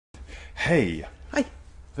Hey, Hi.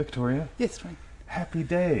 Victoria. Yes, Frank. Happy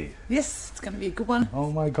day. Yes, it's going to be a good one.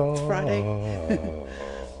 Oh my God. It's Friday.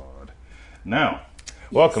 Now,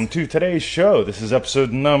 welcome to today's show. This is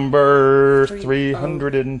episode number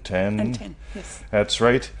 310. And 10, yes. That's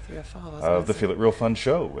right. 305. Of the Feel It Real Fun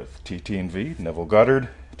show with TT and V, Neville Goddard,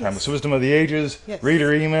 Timeless Wisdom of the Ages, reader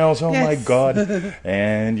emails, oh my God.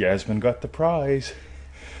 And Yasmin got the prize.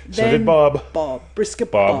 So did Bob.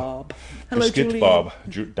 Brisket Bob. Hello, Brisket Julie. Bob.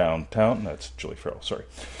 Downtown. That's Julie Farrell, sorry.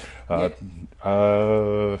 I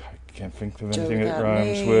can't think of anything that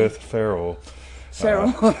rhymes with Farrell.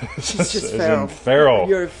 Farrell. She's just Farrell. Farrell.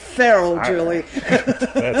 You're Farrell, Julie.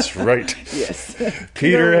 That's right. Yes.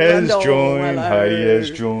 Peter has Randall, joined. hello. Heidi has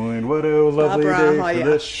joined. What a lovely Barbara, day hiya. for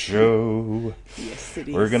this show. Yes, it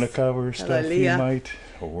is. We're going to cover stuff Leah. you might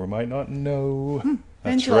or might not know.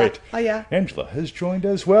 That's Angela. right. Hiya. Angela has joined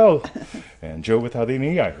as well. And Joe without an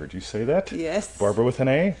E, I heard you say that. Yes. Barbara with an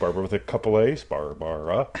A. Barbara with a couple A's.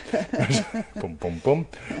 Barbara. Boom, boom, boom.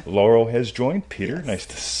 Laurel has joined. Peter, nice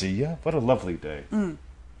to see you. What a lovely day.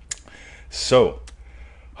 So,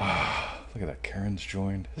 look at that. Karen's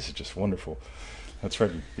joined. This is just wonderful. That's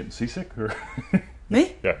right. You getting seasick? Or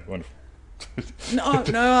Me? Yeah, wonderful. No,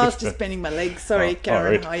 I was just bending my legs. Sorry,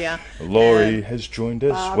 Karen. right. Hiya. Laurie has joined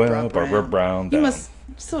as well. Barbara Brown. You Down. must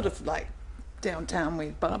sort of like downtown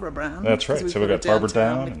with Barbara Brown. That's right. So we've got Barbara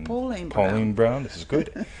Down with and Pauline Brown. This is good.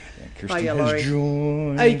 And Kirsten Hiya, has Laurie.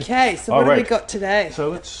 joined. Okay, so what have we got today?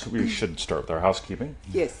 So we should start with our housekeeping.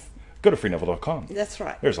 Yes, Go to freeneville.com. that's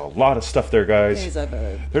right. There's a lot of stuff there, guys. There's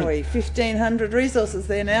over probably 1,500 resources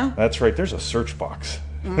there now. That's right. There's a search box.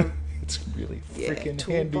 It's really freaking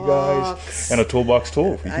handy, toolbox. guys. And a toolbox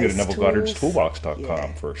tool. You can go to Ace NevilleGoddard'sToolbox.com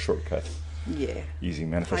Yeah. for a shortcut. Yeah.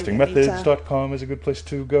 EasyManifestingMethods.com is a good place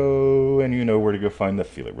to go, and you know where to go find the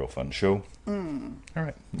Feel It Real Fun show. All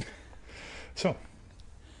right. So,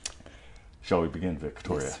 shall we begin,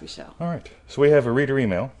 Victoria? Yes, we shall. All right. So we have a reader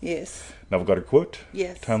email. Yes. Neville Goddard quote.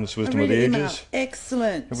 Yes. Timeless A Wisdom of the reader Ages. email.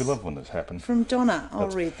 Excellent. Yeah, we love when this happens. From Donna. I'll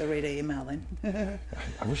read the reader email then.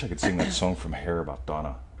 I wish I could sing that song from Hair about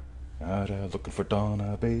Donna. Looking for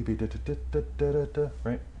Donna, baby. Da, da, da, da, da, da, da.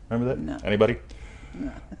 Right? Remember that? No. Anybody?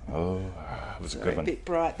 No. Oh, it was a good A one. bit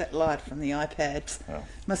bright, that light from the iPads. Oh.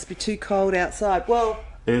 Must be too cold outside. Well,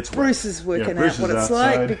 It's Bruce is working Bruce out what is it's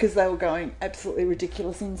outside. like because they were going absolutely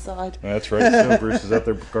ridiculous inside. That's right. So Bruce is out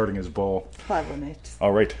there guarding his ball. Hi, Lynette.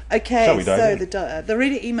 All right. Okay, Shall we dive so in? the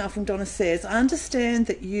reader email from Donna says, I understand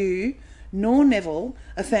that you, nor Neville,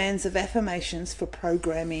 are fans of affirmations for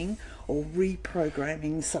programming or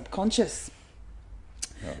reprogramming subconscious.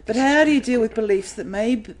 But how do you deal with beliefs that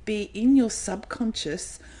may be in your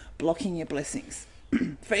subconscious blocking your blessings?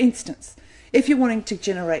 For instance, if you're wanting to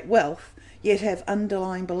generate wealth, yet have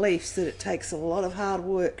underlying beliefs that it takes a lot of hard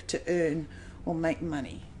work to earn or make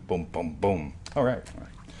money. Boom, boom, boom. All right.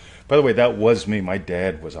 By the way, that was me. My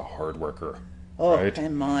dad was a hard worker. Oh, right?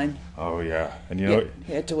 and mine. Oh, yeah. And you know,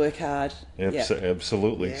 You had to work hard.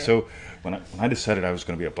 absolutely. Yeah. So when I decided I was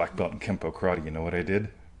going to be a black belt in Kempo karate, you know what I did?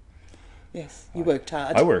 Yes, you worked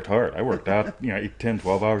hard. I worked hard. I worked out, 8, 10,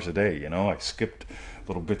 12 hours a day. I skipped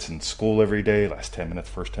little bits in school every day. First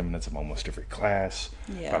 10 minutes of almost every class.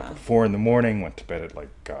 Yeah. Got up at 4 in the morning. Went to bed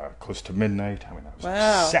at close to midnight. I was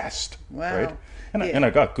obsessed. Wow. Right? And I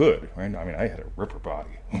got good. Right? I had a ripper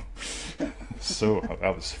body. So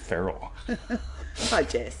I was feral. Hi,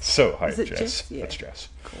 Jess. So hi, Is it Jess. Jess? Yeah. That's Jess.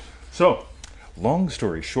 Cool. So, long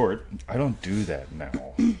story short, I don't do that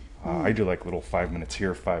now. I do like little 5 minutes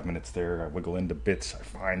here, 5 minutes there. I wiggle into bits. I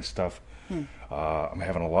find stuff. I'm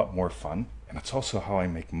having a lot more fun, and it's also how I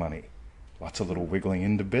make money. Lots of little wiggling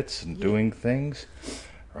into bits and doing things,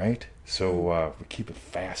 right? So we keep it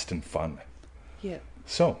fast and fun. Yeah.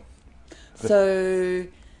 So,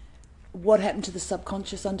 what happened to the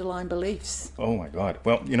subconscious underlying beliefs? oh my God.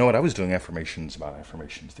 Well, you know what? I was doing affirmations about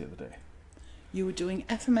affirmations the other day. You were doing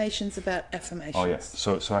affirmations about affirmations. Oh, yes.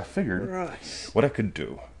 So I figured what I could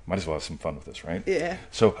do. Might as well have some fun with this, right? Yeah.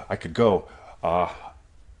 So I could go,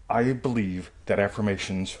 I believe that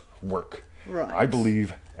affirmations work. Right. I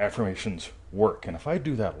believe affirmations work. And if I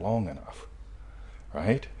do that long enough,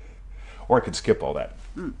 right? Or I could skip all that.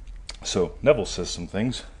 So Neville says some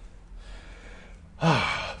things.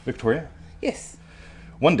 Victoria? Yes.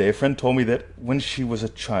 One day, a friend told me that when she was a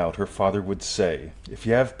child, her father would say, if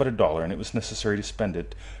you have but $1 and it was necessary to spend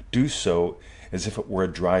it, do so as if it were a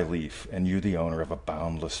dry leaf and you the owner of a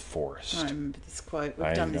boundless forest. I remember this quote. We've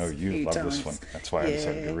I done know this a you few love times. this one. That's why I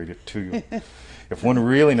decided to read it to you. If one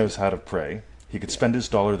really knows how to pray, he could spend his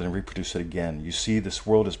 $1, then reproduce it again. You see, this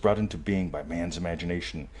world is brought into being by man's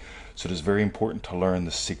imagination, so it is very important to learn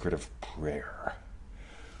the secret of prayer.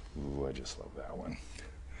 Ooh, I just love that one.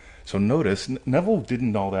 So notice, Neville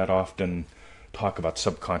didn't all that often talk about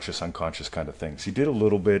subconscious, unconscious kind of things. He did a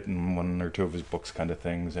little bit in one or two of his books kind of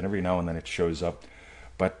things, and every now and then it shows up.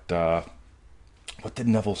 But what did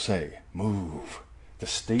Neville say? Move. The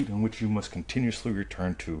state in which you must continuously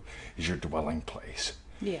return to is your dwelling place.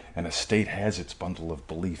 Yeah. And a state has its bundle of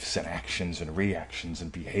beliefs and actions and reactions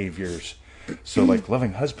and behaviors. So like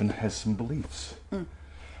loving husband has some beliefs.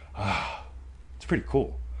 It's pretty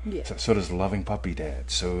cool. Yeah. So does loving puppy dad.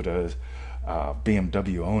 So does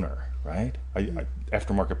BMW owner, right?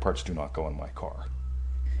 Aftermarket parts do not go in my car.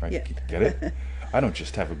 Right? Yeah. Get it? I don't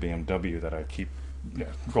just have a BMW that I keep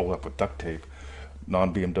rolled up with duct tape.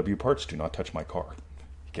 Non-BMW parts do not touch my car.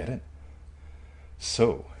 Get it?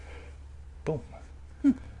 So, boom.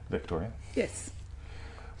 Victoria? Yes.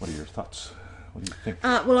 What are your thoughts? What do you think?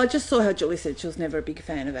 Well, I just saw how Julie said she was never a big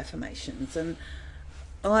fan of affirmations, and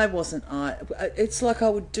I wasn't. It's like I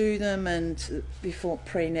would do them and before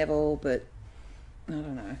pre-Neville, but I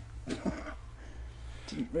don't know.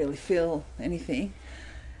 Didn't really feel anything.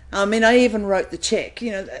 I mean, I even wrote the check.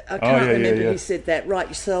 You know, I can't remember who said that. Write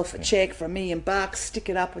yourself a check for $1 million, stick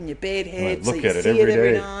it up on your bed head, right, so look you at it see it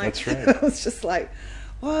every day. night. That's right. I was just like,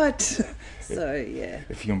 what? So yeah.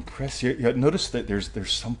 If you impress your, notice that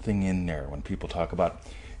there's something in there when people talk about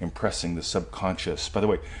impressing the subconscious. By the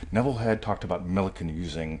way, Neville had talked about Millikan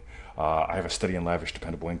using I have a steady and lavish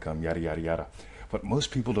dependable income, yada yada yada. What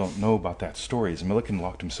most people don't know about that story is Millikan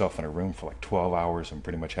locked himself in a room for like 12 hours and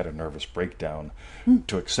pretty much had a nervous breakdown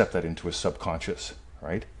to accept that into his subconscious,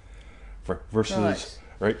 right? Versus,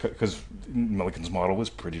 right? Because Millikan's model was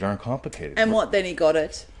pretty darn complicated. And what, then he got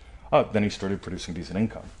it? Then he started producing decent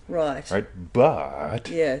income. Right. Right? But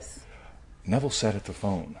Yes. Neville sat at the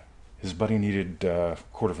phone. His buddy needed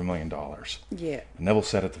 $250,000. Yeah. And Neville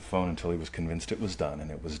sat at the phone until he was convinced it was done,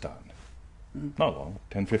 and it was done. Not long,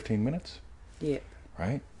 10, 15 minutes. Yeah.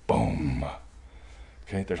 Right? Boom.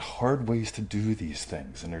 Okay, there's hard ways to do these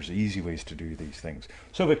things, and there's easy ways to do these things.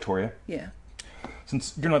 So, Victoria, Yeah.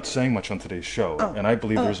 since you're not saying much on today's show, and I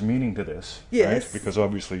believe there's meaning to this, Yes. right? Because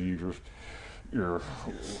obviously you're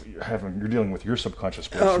dealing with your subconscious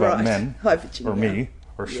beliefs about men, Hi, Virginia. or me,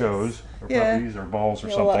 or shows, or Yeah. puppies, or balls, or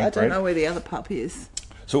Well, something, I don't right? know where the other pup is.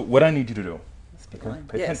 So what I need you to do, Fine.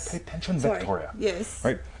 pay attention, Sorry. Victoria. Yes.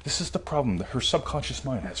 Right? This is the problem that her subconscious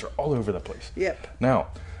mind has her all over the place. Yep. Now,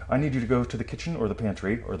 I need you to go to the kitchen or the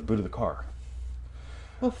pantry or the boot of the car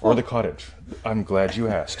What or for? the cottage. I'm glad you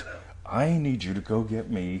asked. I need you to go get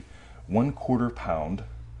me 1/4 pound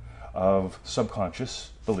of subconscious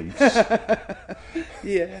beliefs.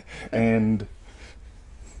 Yeah. And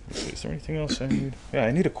let's see, is there anything else I need? Yeah,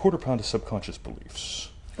 I need 1/4 pound of subconscious beliefs.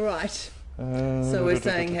 Right. So we're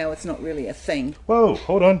saying how it's not really a thing. Whoa,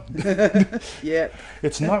 hold on. Yep.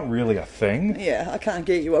 It's not really a thing. Yeah, I can't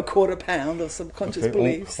get you 1/4 pound of subconscious Okay,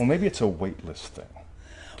 beliefs. well, maybe it's a weightless thing.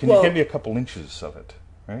 Can Well- you give me a couple inches of it,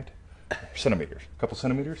 right? Centimeters. A couple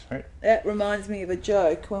centimeters, right? That reminds me of a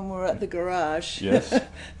joke when we were at the garage. Yes.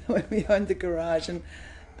 When we owned the garage, and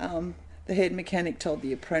the head mechanic told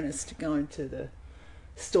the apprentice to go into the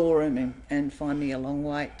storeroom and find me a long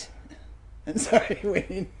weight. And so he went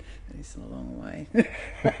in, and he saw a long way.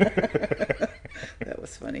 That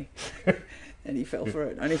was funny. And he fell for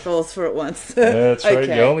it. Only falls for it once. That's right.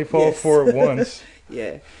 Okay, You only fall yes. for it once.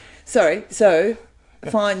 Yeah. Sorry. So,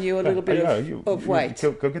 find you a little bit you of weight.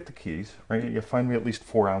 Go get the keys, right? You find me at least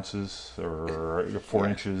 4 ounces or 4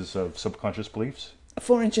 inches of subconscious beliefs.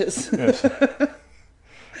 4 inches. Yes.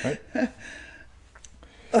 Right?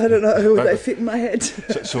 I don't know. Would they fit in my head?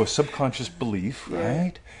 So a subconscious belief, Yeah.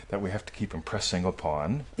 right, that we have to keep impressing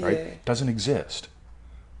upon, right, Yeah. doesn't exist.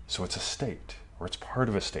 So it's a state, or it's part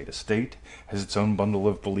of a state. A state has its own bundle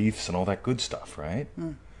of beliefs and all that good stuff, right?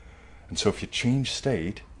 And so if you change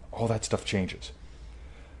state, all that stuff changes.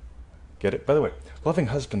 Get it? By the way, loving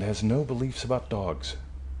husband has no beliefs about dogs.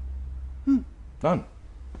 None.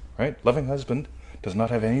 Right? Loving husband does not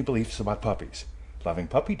have any beliefs about puppies. Loving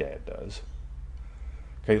puppy dad does.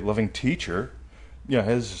 Okay, loving teacher,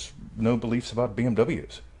 has no beliefs about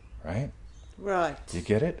BMWs, right? Right. You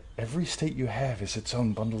get it? Every state you have is its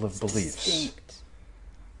own bundle of beliefs. Distinct.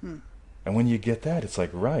 And when you get that, it's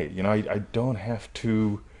like, right, I don't have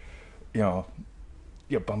to,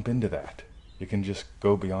 bump into that. You can just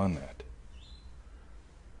go beyond that.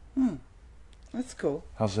 That's cool.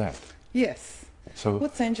 How's that? Yes. So,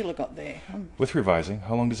 What's Angela got there? with revising,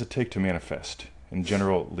 how long does it take to manifest? In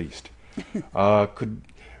general, at least.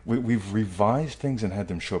 We've revised things and had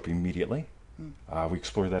them show up immediately. We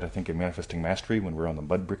explored that, I think, in Manifesting Mastery when we were on the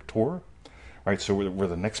Mud Brick Tour. Right, so we're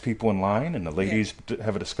the next people in line, and the ladies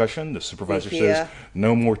have a discussion. The supervisor says,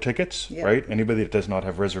 no more tickets, Yeah. right? Anybody that does not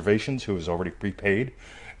have reservations, who is already prepaid,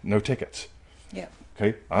 no tickets. Yeah.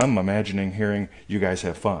 Okay, I'm imagining hearing you guys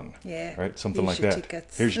have fun. Yeah. Right, something Here's like your that.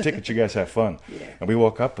 tickets. Here's your tickets. You guys have fun. Yeah. And we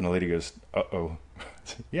walk up, and the lady goes, "Uh-oh."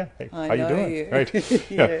 Yeah, hey, I how you know doing? you.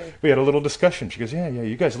 Right. Yeah. We had a little discussion. She goes, yeah,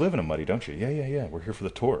 you guys live in a muddy, don't you? Yeah. We're here for the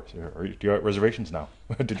tour. Do you have reservations now?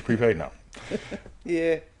 Did you prepay? No.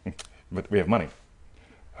 Yeah. But we have money.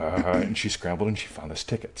 And she scrambled and she found us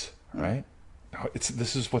tickets, right? Now,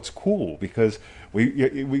 this is what's cool, because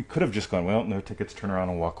we could have just gone, well, no tickets, turn around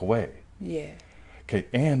and walk away. Yeah. Okay,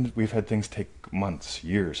 and we've had things take months,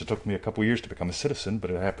 years. It took me a couple years to become a citizen, but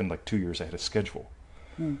it happened like 2 years ahead of schedule.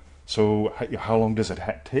 So how long does it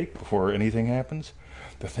take before anything happens?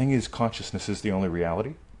 The thing is, consciousness is the only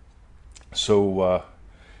reality. So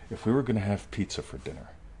if we were going to have pizza for dinner,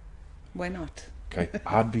 Why not? okay,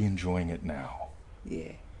 I'd be enjoying it now,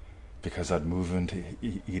 Yeah. because I'd move into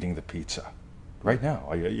eating the pizza right now.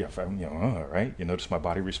 Right? You notice my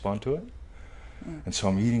body respond to it? And so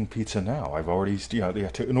I'm eating pizza now. I've already,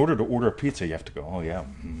 in order to order a pizza, you have to go, oh yeah,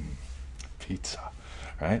 pizza,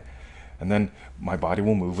 right? And then my body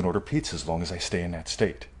will move and order pizza as long as I stay in that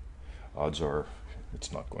state. Odds are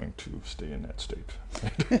it's not going to stay in that state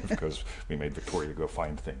because we made Victoria go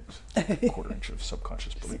find things. A quarter inch of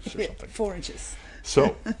subconscious beliefs or something. 4 inches.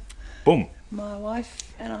 So, boom. My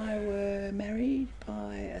wife and I were married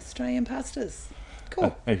by Australian pastors.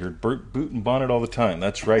 Cool. I hear boot and bonnet all the time.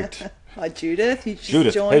 That's right. Hi, Judith. You just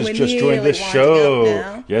Judith joined. has just joined this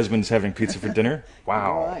show. Yasmin's having pizza for dinner.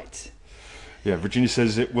 Wow. Right. Yeah, Virginia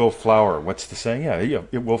says it will flower. What's the saying? Yeah,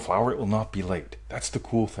 it will flower. It will not be late. That's the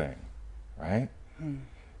cool thing, right?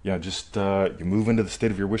 Yeah, just you move into the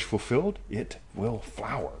state of your wish fulfilled, it will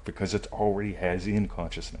flower because it already has in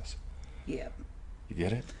consciousness. Yep. You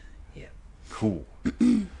get it? Yep. Cool.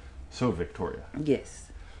 So, Victoria,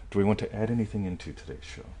 Yes. do we want to add anything into today's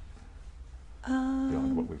show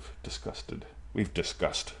beyond what we've discussed? We've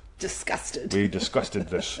discussed. Disgusted. We disgusted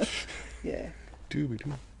this. Yeah. Do we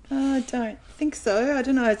do? I don't think so. I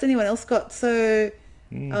don't know. Has anyone else got so?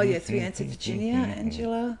 Oh yes, we answered Virginia,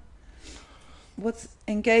 Angela. What's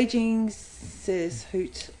engaging says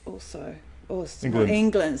hoot also. Or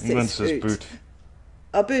England says hoot. boot.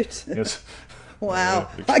 A boot. Yes. Wow,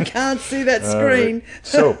 I can't see that screen. Right.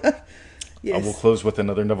 So, Yes. I will close with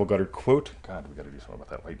another Neville Goddard quote. God, we got to do something about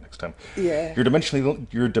that light next time. Yeah. Your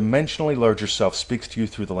dimensionally larger self speaks to you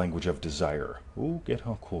through the language of desire. Ooh, get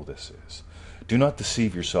how cool this is. Do not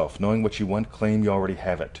deceive yourself. Knowing what you want, claim you already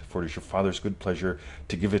have it. For it is your Father's good pleasure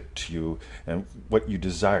to give it to you, and what you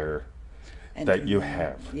desire And that you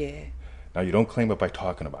have. Yeah. Now, you don't claim it by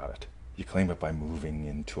talking about it. You claim it by moving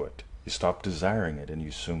into it. You stop desiring it and you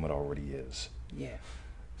assume it already is. Yeah.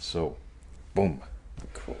 So, boom.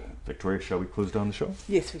 Cool. Victoria, shall we close down the show?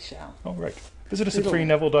 Yes, we shall. All right. Visit us at Little-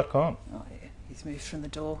 freeneville.com. Oh yeah, he's moved from the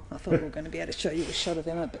door. I thought we were going to be able to show you a shot of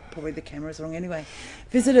Emma, but probably the camera's wrong anyway.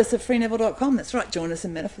 Visit us at freeneville.com. That's right. Join us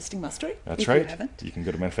in Manifesting Mastery. That's if right. You haven't. You can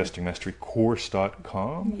go to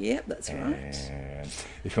manifestingmasterycourse.com. Yep, that's right. And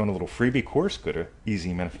if you want a little freebie course, go to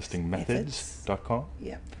easymanifestingmethods.com.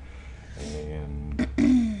 Yep. And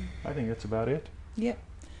I think that's about it. Yep.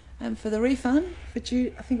 And for the refund, for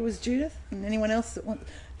I think it was Judith and anyone else that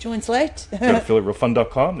joins late. Go to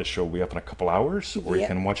affiliaterealfun.com. The show will be up in a couple hours, or you Yep.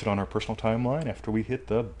 can watch it on our personal timeline after we hit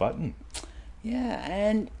the button. Yeah,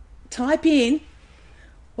 and type in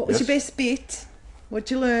what was Yes. your best bit,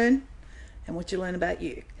 what you learn, and what you learn about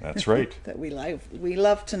you. That's right. That we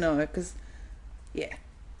love to know because, Yeah.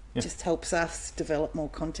 it just helps us develop more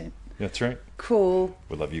content. That's right. Cool.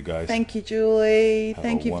 We love you guys. Thank you, Julie. Have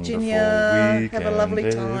Thank a you, wonderful Virginia. Have a lovely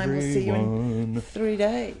weekend, time. We'll see you in everyone. 3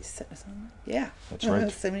 days. Yeah. That's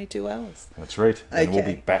right. 72 hours. That's right. And we'll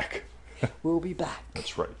be Okay. back. We'll be back.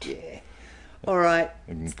 That's right. Yeah. All right.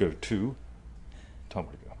 And go to, tell me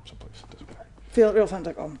where to go, someplace. It doesn't matter.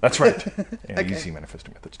 Feelrealfun.com. That's right. And Okay.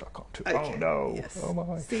 easymanifestingmethods.com too. Okay. Oh no. Yes. Oh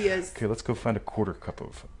my. See yous. Okay, let's go find a quarter cup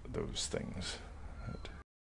of those things.